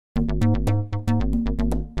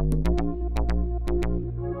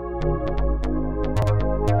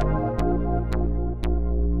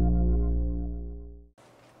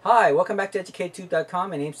Hi, welcome back to EducateTube.com.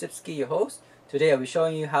 My name is Sipsky, your host. Today I'll be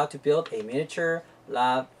showing you how to build a miniature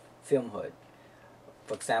lab film hood.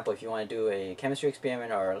 For example, if you want to do a chemistry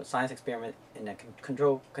experiment or a science experiment in a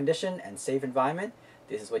controlled condition and safe environment,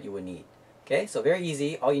 this is what you would need. Okay, so very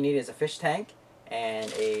easy. All you need is a fish tank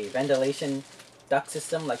and a ventilation duct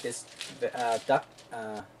system like this duct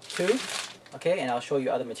tube. Okay, and I'll show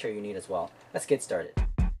you other material you need as well. Let's get started.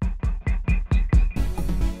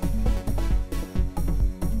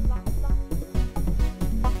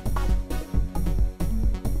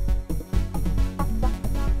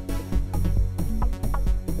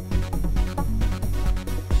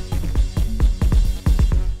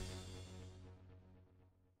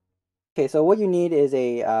 Okay, so what you need is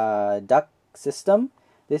a duct system.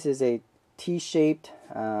 This is a T-shaped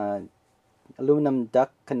aluminum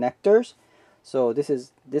duct connectors. So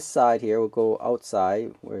this side here will go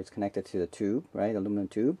outside where it's connected to the tube, right? Aluminum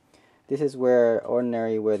tube. This is where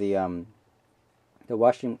the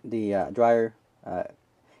dryer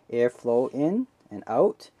air flow in and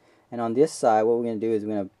out. And on this side, what we're going to do is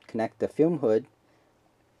we're going to connect the film hood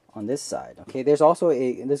on this side. Okay, there's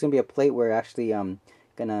going to be a plate where actually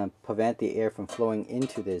gonna prevent the air from flowing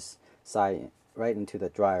into this side, right into the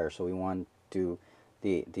dryer. So we want the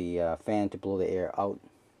fan to blow the air out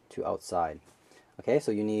to outside. Okay,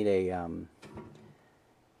 so you need a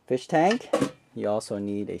fish tank. You also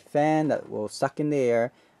need a fan that will suck in the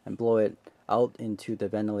air and blow it out into the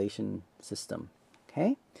ventilation system.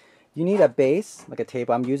 Okay, you need a base like a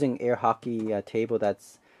table. I'm using air hockey table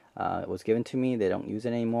that's was given to me. They don't use it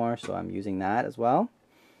anymore, so I'm using that as well.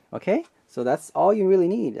 Okay, so that's all you really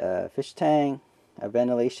need: a fish tank, a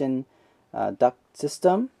ventilation duct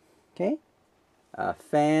system, okay, a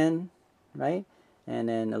fan, right, and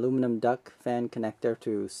then aluminum duct fan connector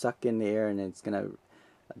to suck in the air, and it's gonna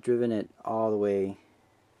driven it all the way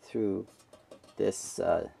through this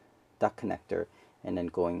duct connector and then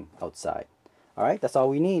going outside. All right, that's all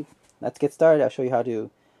we need. Let's get started. I'll show you how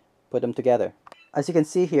to put them together. As you can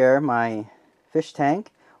see here, my fish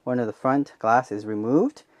tank, one of the front glass is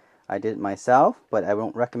removed. I did it myself, but I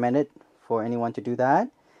won't recommend it for anyone to do that.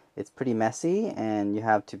 It's pretty messy and you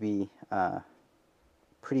have to be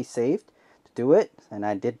pretty safe to do it, and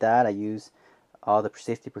I did that. I used all the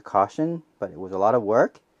safety precaution, but it was a lot of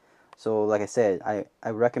work. So like I said, I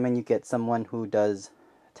recommend you get someone who does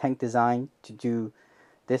tank design to do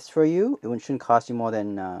this for you. It shouldn't cost you more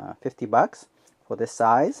than 50 bucks for this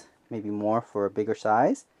size, maybe more for a bigger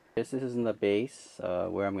size. This is in the base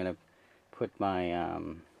where I'm going to put my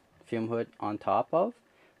film hood on top of.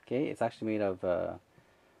 Okay, it's actually made of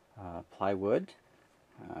plywood.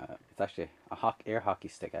 It's actually a air hockey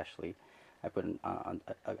stick actually. I put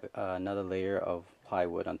another layer of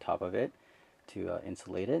plywood on top of it to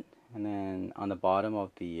insulate it, and then on the bottom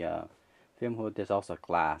of the film hood there's also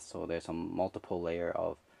glass, so there's a multiple layer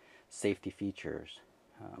of safety features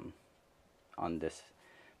on this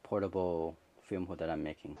portable film hood that I'm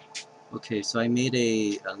making. Okay, so I made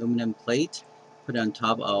a aluminum plate, put it on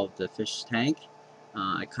top of the fish tank.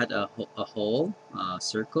 I cut a hole,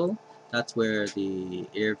 circle. That's where the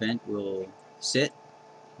air vent will sit,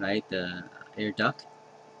 right? The air duct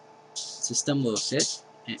system will sit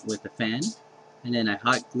with the fan. And then I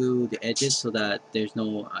hot glue the edges so that there's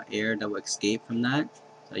no air that will escape from that.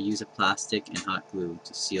 So I use a plastic and hot glue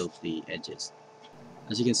to seal the edges.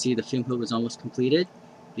 As you can see, the film hood was almost completed.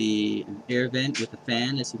 The air vent with the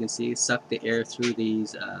fan, as you can see, suck the air through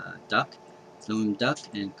these aluminum duct,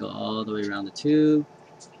 and go all the way around the tube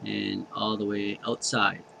and all the way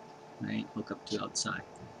outside, right? Hook up to outside.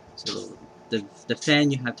 So the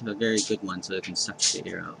fan, you have to have a very good one so it can suck the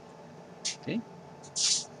air out. Okay.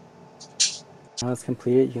 Now it's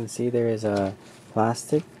completed. You can see there is a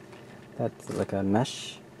plastic that's like a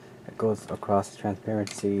mesh that goes across the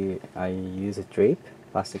transparency. I use a drape,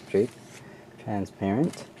 plastic drape,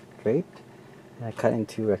 transparent draped, and I cut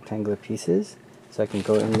into rectangular pieces so I can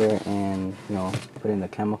go in there and put in the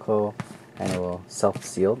chemical and it will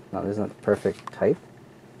self-seal. Now this is not the perfect type.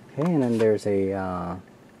 Okay, and then there's a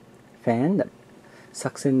fan that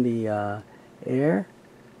sucks in the air,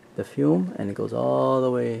 the fume, and it goes all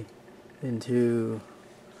the way into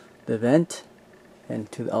the vent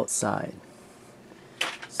and to the outside.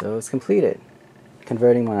 So it's completed.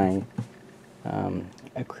 Converting my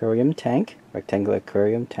aquarium tank, rectangular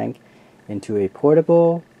aquarium tank, into a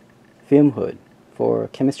portable film hood for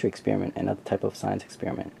chemistry experiment and other type of science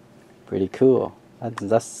experiment. Pretty cool.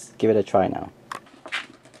 Let's give it a try now.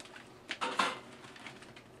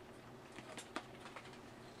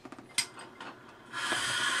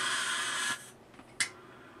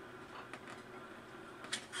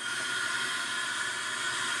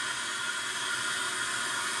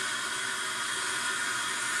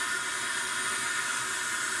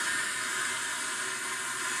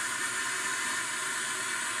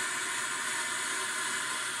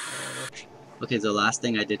 Okay, the last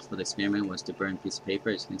thing I did for the experiment was to burn a piece of paper.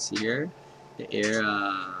 As you can see here, the air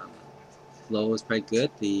flow is quite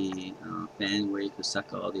good. The fan where you could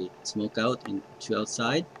suck all the smoke out into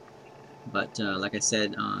outside. But like I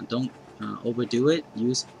said, don't overdo it.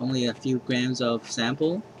 Use only a few grams of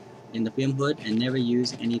sample in the fume hood, and never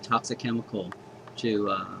use any toxic chemical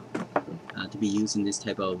to be used in this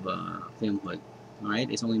type of fume hood. All right,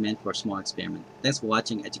 it's only meant for a small experiment. Thanks for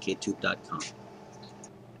watching EducateTube.com.